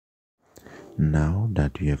Now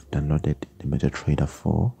that you have downloaded the MetaTrader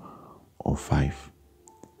 4 or 5,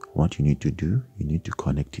 what you need to do, you need to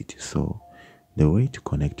connect it. So the way to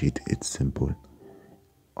connect it, it's simple.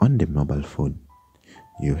 On the mobile phone,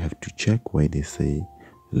 you have to check where they say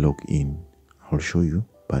log in. I'll show you,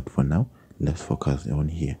 but for now, let's focus on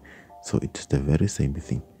here. So it's the very same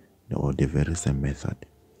thing, or the very same method.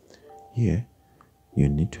 Here, you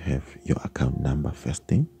need to have your account number first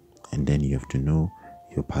thing, and then you have to know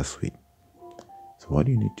your password. So what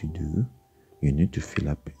you need to do, you need to fill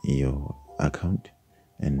up your account,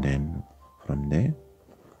 and then from there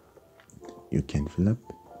you can fill up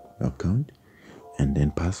your account and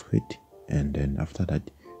then password, and then after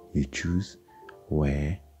that you choose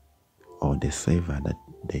where or the server that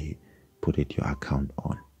they put it your account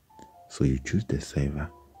on. So you choose the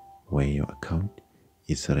server where your account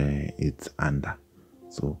is it's under.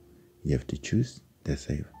 So you have to choose the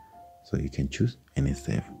server. So you can choose any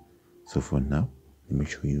server. So for now, let me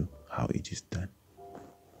show you how it is done.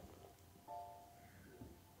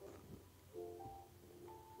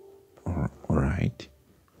 Alright,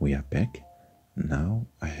 we are back. Now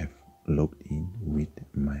I have logged in with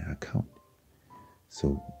my account.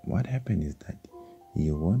 So what happened is that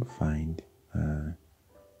you won't find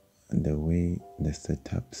the way the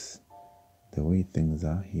setups, the way things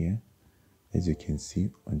are here. As you can see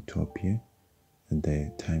on top here,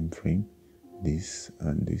 the time frame, this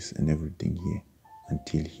and everything here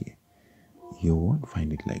until here. You won't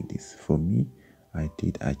find it like this. For me, I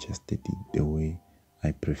did adjusted it the way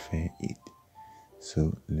I prefer it.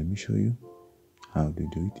 So let me show you how to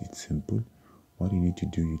do it. It's simple. What you need to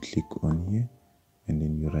do, you click on here, and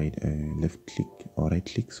then you left click or right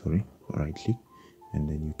click, and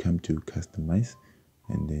then you come to customize,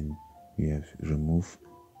 and then you have remove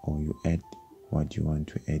or you add what you want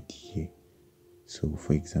to add here. So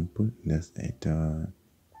for example, let's add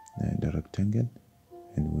the rectangle,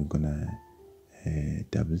 and we're gonna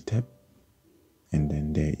double tap, and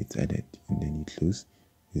then there it's added, and then you close.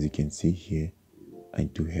 As you can see here, I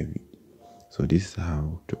do have it. So this is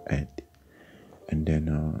how to add, and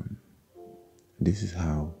then this is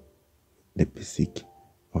how the basic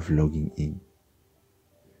of logging in.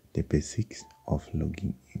 The basics of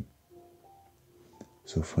logging in.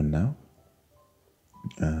 So for now,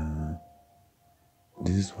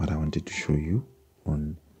 this is what I wanted to show you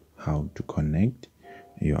on how to connect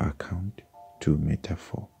your account to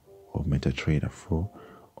Meta4 or MetaTrader 4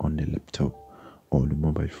 on the laptop or the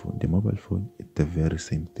mobile phone. The mobile phone is the very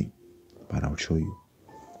same thing, but I'll show you.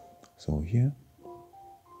 So here,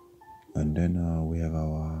 and then we have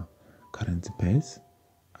our currency pairs.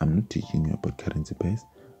 I'm not teaching you about currency pairs.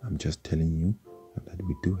 I'm just telling you that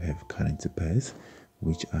we do have currency pairs,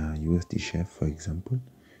 which are USD share, for example.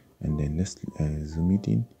 And then let's zoom it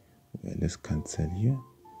in. Let's cancel here.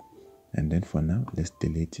 And then for now, let's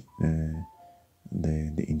delete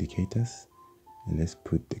the indicators. Let's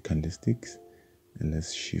put the candlesticks. And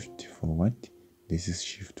let's shift forward. This is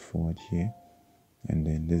shift forward here. And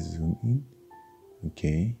then let's zoom in.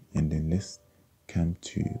 Okay. And then let's come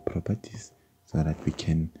to properties so that we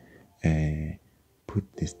can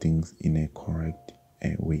put these things in a correct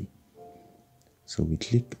way. So we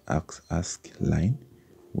click ask line,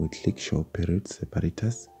 we click show period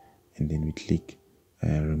separators, and then we click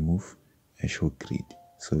remove show grid.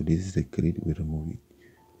 So this is the grid, we remove it,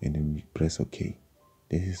 and then we press OK.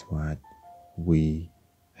 This is what we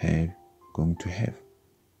have going to have.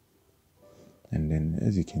 And then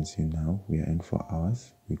as you can see now, we are in 4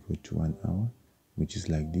 hours. We go to 1 hour, which is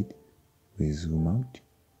like this. We zoom out,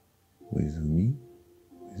 we zoom in,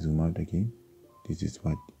 we zoom out again. This is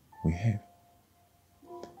what we have.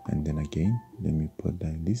 And then again, let me put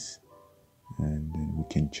like this, and then we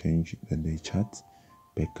can change the charts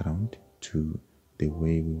background to the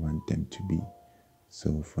way we want them to be.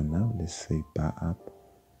 So for now, let's say bar up,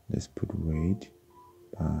 let's put red,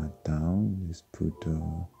 bar down, let's put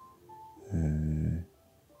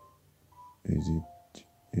is it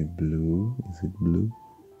a blue? Is it blue?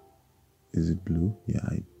 Is it blue? Yeah,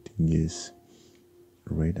 I think yes.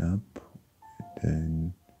 Red up,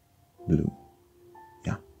 then blue.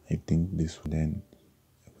 Yeah, I think this one. Then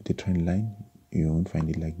with the trend line, you won't find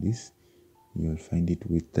it like this. You'll find it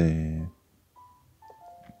with the,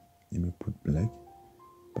 let me put black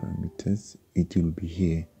parameters. It will be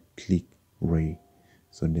here. Click ray.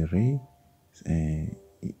 So the ray,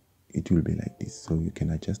 it will be like this. So you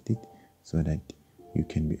can adjust it so that you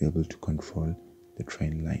can be able to control the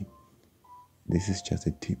trend line. This is just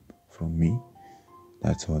a tip from me.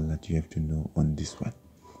 That's all that you have to know on this one.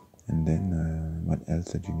 And then what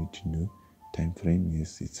else that you need to know? Time frame,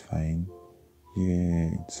 yes, it's fine.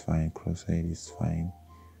 Yeah, it's fine. Cross-side is fine.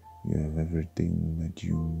 You have everything that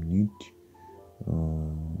you need.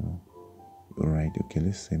 Alright, okay,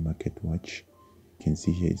 let's say market watch. You can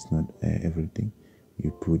see here it's not everything.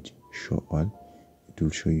 You put show all, it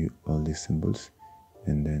will show you all the symbols,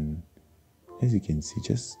 and then as you can see,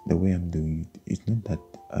 just the way I'm doing it, it's not that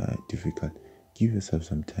difficult. Give yourself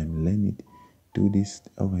some time, learn it, do this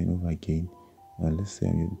over and over again. Let's say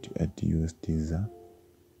I'm at USD ZAR.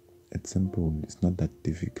 It's simple, it's not that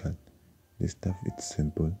difficult. This stuff, it's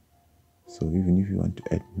simple. So even if you want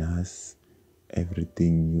to add NAS,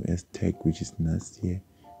 everything US tech, which is NAS here,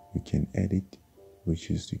 you can add it, which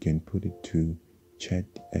is you can put it to chat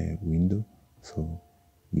window. So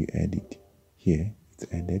you add it here, it's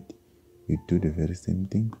added. You do the very same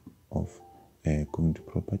thing of going to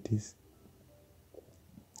properties,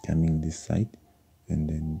 coming this side, and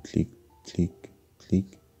then click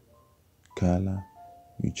color.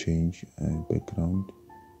 You change background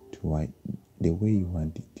to white, the way you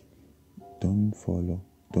want it.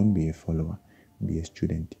 Don't be a follower, be a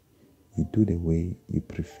student. You do the way you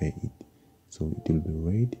prefer it. So it will be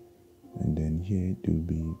red, and then here it will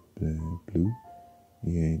be blue,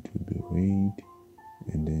 here it will be red,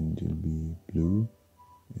 and then it will be blue,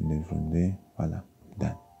 and then from there, voila,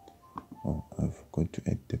 done. Oh, I forgot to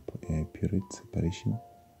add the period separation.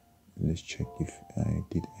 Let's check if I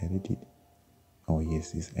did edit it. Oh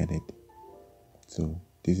yes, it's added. So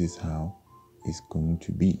this is how it's going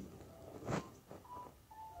to be.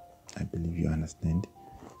 I believe you understand.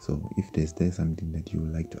 So if there's something that you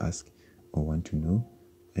would like to ask or want to know,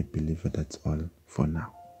 I believe that's all for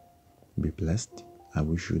now. Be blessed. I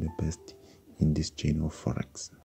wish you the best in this journey of Forex.